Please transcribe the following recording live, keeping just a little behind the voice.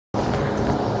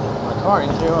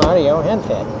Recording through audio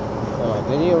headset. Am I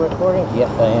video recording? Yes,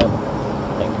 I am.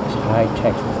 Like this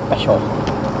high-tech special.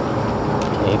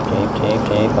 Tape, tape, tape,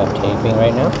 tape. I'm taping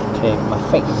right now. Tape my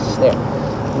face. There.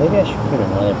 Maybe I should put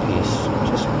another piece,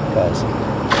 just because.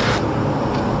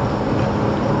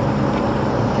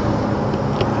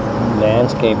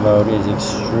 Landscape mode is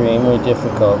extremely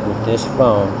difficult with this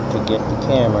phone to get the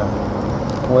camera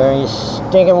where you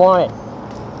stinking want it.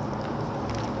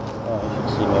 Oh, you should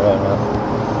see me right now.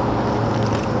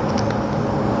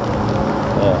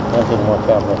 Yeah, that didn't work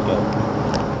out real good.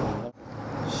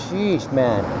 Sheesh,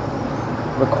 man.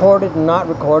 Recorded and not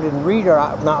recorded, and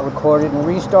not recorded, and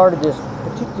restarted this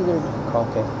particular...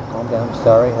 Okay, calm down.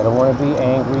 Sorry, I don't want to be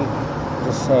angry.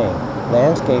 Just saying.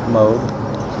 Landscape mode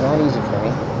is not easy for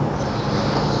me.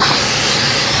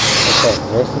 Okay,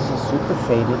 this is a super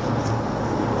faded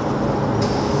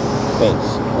face.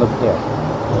 Look there.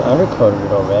 I undercoated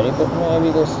it already, but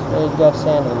maybe this it got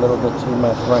sanded a little bit too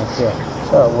much right there.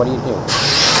 So what do?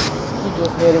 You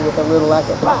just hit it with a little like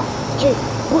a bah, gee,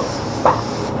 whoop, bah.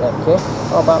 Okay.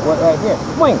 How about what right here?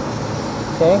 Swing.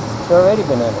 Okay, it's already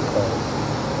been undercoated.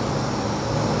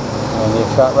 And the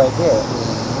shot right here.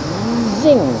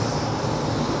 Zing.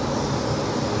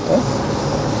 Okay.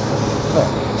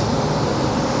 There.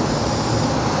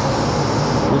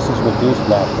 This is reduced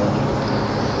lacquer.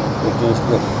 Reduced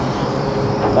with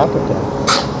lacquer down.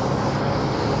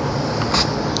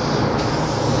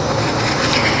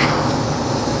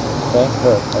 Okay,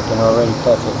 good. I can already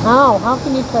touch it. How? How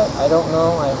can you touch? I don't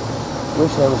know. I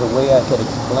wish there was a way I could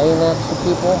explain that to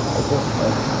people. It just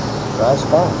dries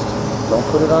fast. Don't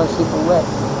put it on super wet.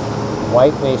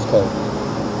 White base coat.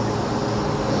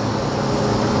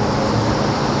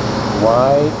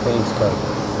 White base coat.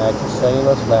 Active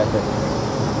cellulose lacquer.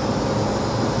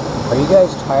 Are you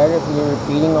guys tired of me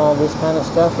repeating all this kind of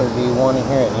stuff, or do you want to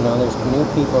hear it? You know, there's new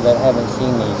people that haven't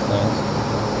seen these things.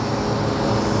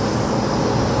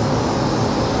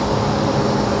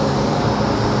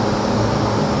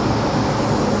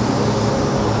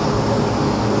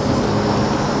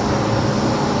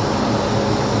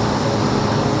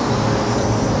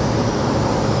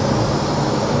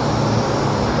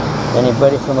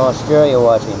 Anybody from Australia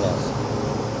watching this?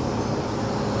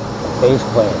 A bass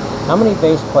player. How many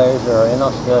bass players are in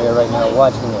Australia right now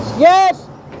watching this? Yes!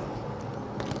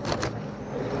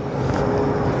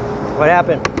 What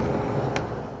happened?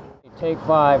 Take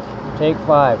five. Take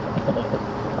five.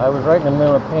 I was right in the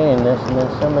middle of painting this, and then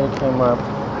somebody came up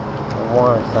and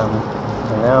wanted something.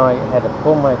 And now I had to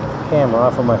pull my camera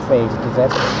off of my face, because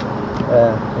that's,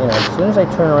 you know, as soon as I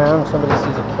turn around and somebody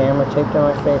sees a camera taped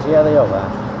on my face, yeah, they all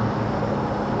laugh.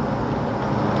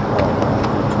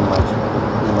 Too much.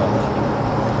 Too much.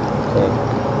 Okay.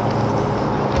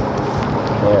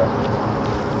 There.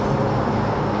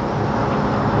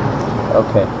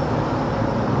 Okay.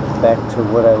 Back to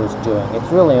what I was doing.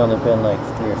 It's really only been like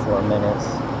 3 or 4 minutes.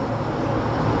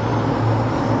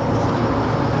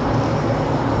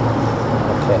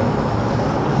 Okay.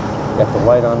 Got the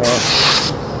white on there.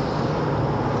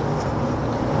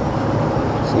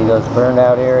 See those burned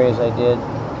out areas I did?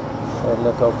 They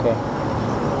look okay.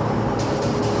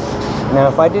 Now,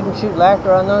 if I didn't shoot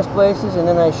lacquer on those places and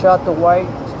then I shot the white,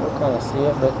 you still kind of see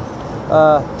it, but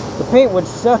the paint would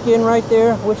suck in right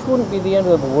there, which wouldn't be the end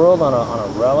of the world on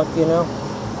a relic, you know.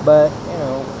 But, you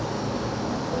know,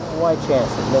 why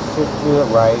chance it? Let's just do it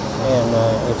right. And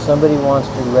if somebody wants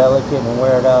to relic it and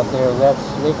wear it out there,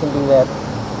 they can do that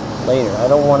later. I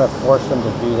don't want to force them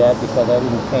to do that because I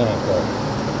didn't paint it good.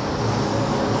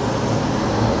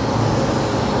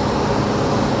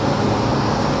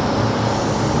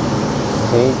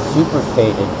 Super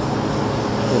faded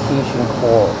Tahitian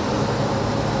coral.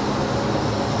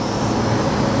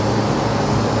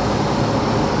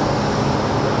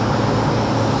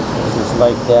 This is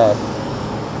like that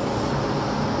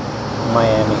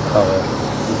Miami color.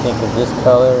 You think of this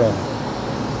color and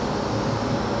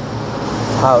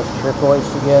house turquoise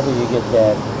together, you get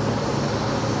that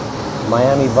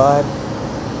Miami vibe.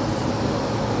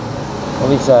 At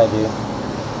least I do.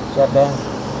 Is that bad?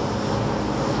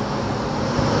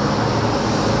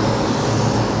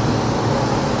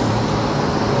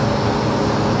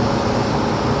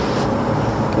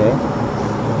 Okay,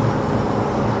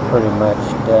 pretty much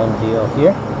done deal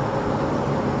here.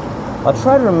 I'll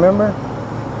try to remember,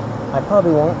 I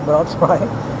probably won't, but I'll try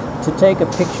to take a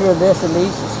picture of this at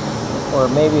least, or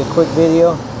maybe a quick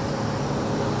video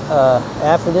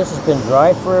after this has been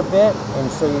dry for a bit,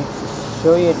 and so you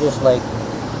show you just like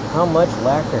how much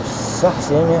lacquer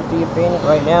sucks in after you paint it.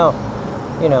 Right now,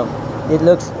 you know, it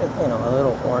looks, you know, a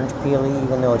little orange peely,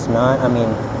 even though it's not. I mean,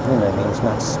 you know what I mean, it's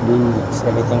not smooth, it's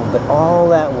everything, but all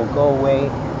that will go away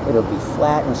it'll be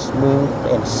flat and smooth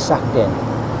and sucked in.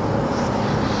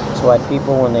 That's why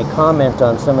people, when they comment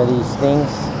on some of these things,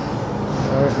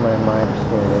 where's my mic?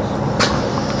 Here it is.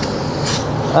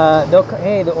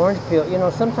 Hey, the orange peel. You know,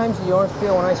 sometimes the orange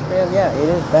peel, when I spray them, yeah, it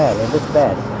is bad. It looks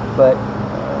bad. But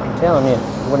I'm telling you,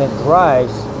 when it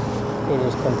dries, it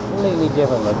is completely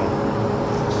different looking.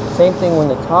 Same thing when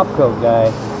the top coat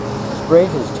guy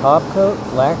sprays his top coat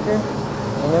lacquer.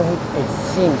 You know, it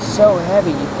seems so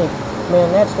heavy. You think,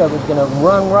 man, that stuff is gonna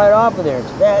run right off of there.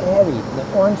 It's that heavy. The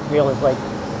orange peel is like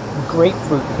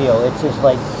grapefruit peel. It's just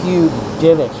like huge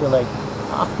divots. You're like,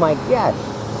 oh my god.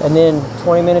 And then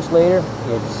 20 minutes later,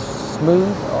 it's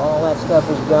smooth. All that stuff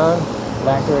is gone.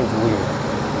 Lacquer is weird.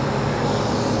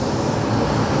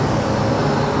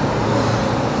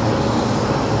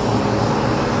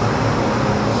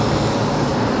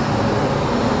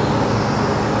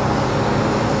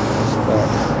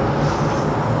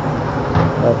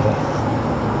 Okay.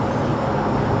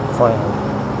 Finally.